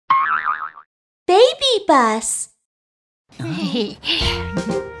BabyBus.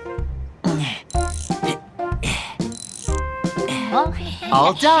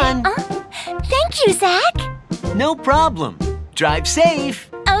 All done. Thank you, Zach. No problem. Drive safe.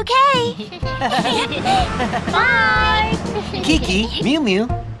 Okay. Bye. Kiki, Mew Mew,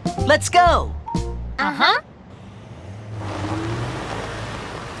 let's go. Uh-huh.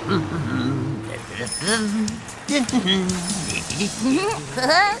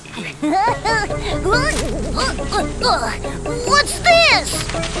 What's this?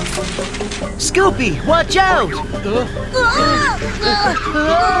 Scoopy, watch out!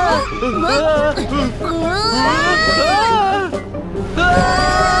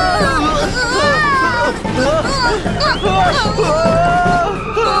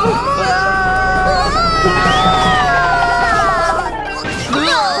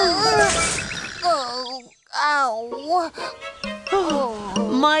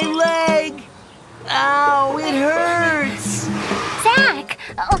 My leg! Ow, it hurts! Zach!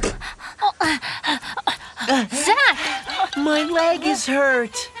 Zach! My leg is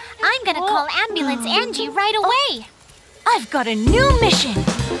hurt. I'm gonna call Ambulance Angie right away. I've got a new mission.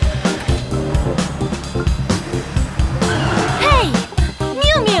 Hey!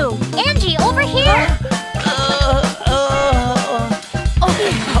 Mew Mew! Angie, over here!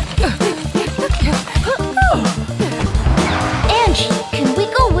 Angie, can we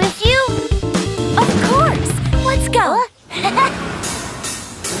go with you? Of course! Let's go!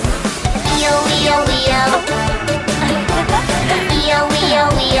 Wee-oh.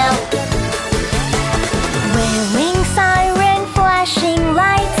 Wee-oh. Wailing siren, flashing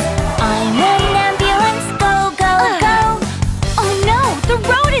lights. I'm an ambulance, go, go, go. Oh no, the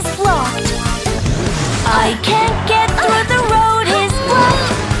road is blocked. I can't get through, the road is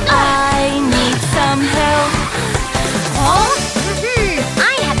blocked. I need some help.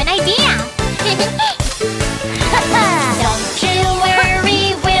 I have an idea. Don't you worry,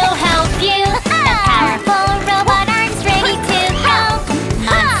 we'll help you. The powerful robot arms ready to go.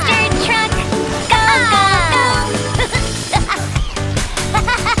 Monster truck, go, go, go.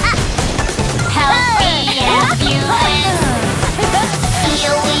 Help me, ambulance.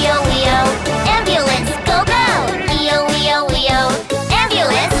 Wee-oh. Ambulance, go, go. Wee-oh.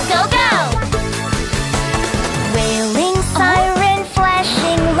 Ambulance, go, go. Wailing siren,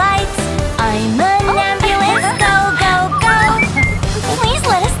 flashing lights. I'm an ambulance, go, go, go. Please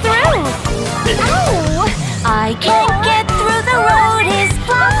let us through. Ow! I can't get through, the road is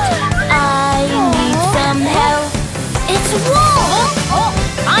blocked. I need some help. It's wall.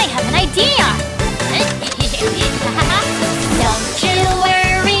 I have an idea. Don't you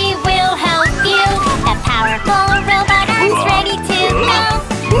worry, we'll help you. The powerful robot arms ready to go.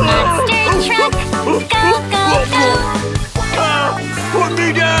 Monster truck, go, go, go. Put me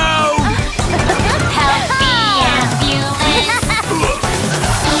down! Help me, ambulance.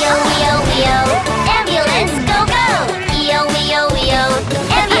 Wee-oh. Ambulance, go, go. Wee-oh.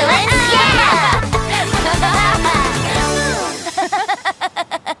 Ambulance, yeah!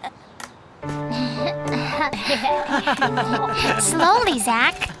 Slowly,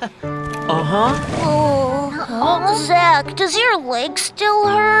 Zach. Uh-huh. Oh, Zach, does your leg still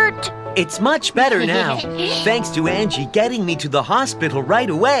hurt? It's much better now. Thanks to Angie getting me to the hospital right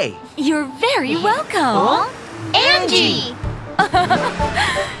away. You're very welcome. Angie!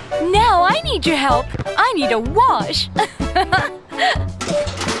 Now I need your help. I need a wash.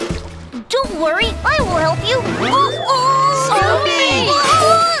 Don't worry, I will help you. Scoopy!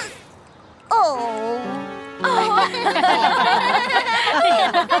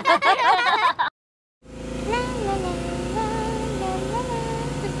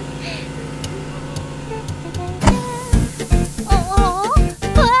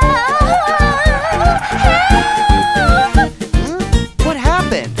 What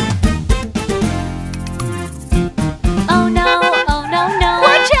happened? Oh no, no.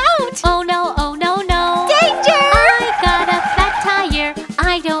 Watch out! Oh no. Danger! I got a flat tire.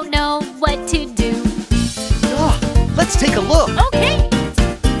 I don't know what to do. Let's take a look. Okay.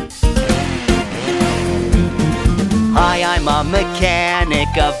 Hi, I'm a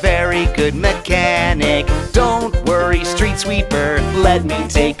mechanic, a very good mechanic. Don't worry, street sweeper, let me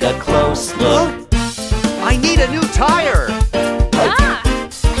take a close look. I need a new tire.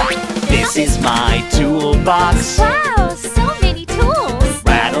 This is my toolbox. Wow, so many tools.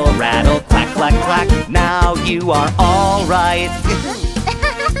 Rattle, rattle, clack, clack, clack. Now you are all right.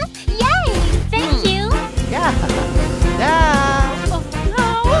 Yay! Thank you. Yeah.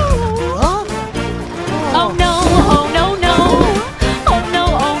 Oh no!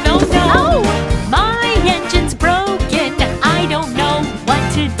 My engine's broken. I don't know what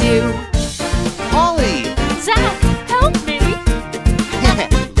to do. All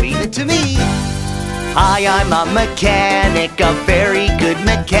Hi, I'm a mechanic, a very good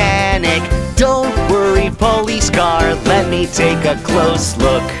mechanic. Don't worry, police car, let me take a close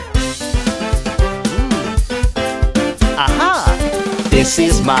look. Aha! This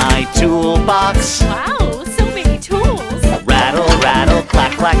is my toolbox. Wow, so many tools. Rattle, rattle,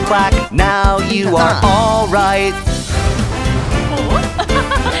 clack, clack, clack. Now you are all right.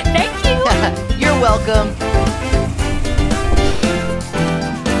 Thank you. You're welcome.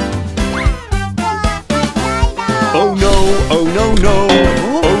 Oh no, oh no, no.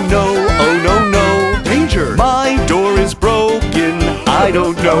 Oh no, oh no, no. Danger! My door is broken. I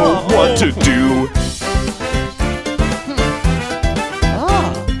don't know what to do.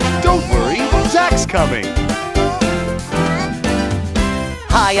 Don't worry, Zach's coming.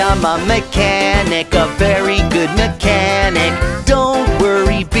 Hi, I'm a mechanic, a very good mechanic. Don't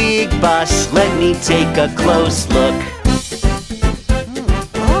worry, big bus, let me take a close look.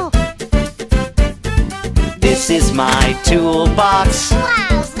 This is my toolbox.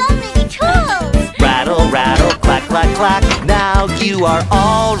 Wow, so many tools! Rattle, rattle, clack, clack, clack. Now you are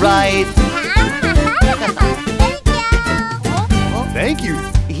all right. Thank you!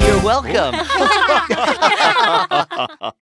 Thank you. You're welcome.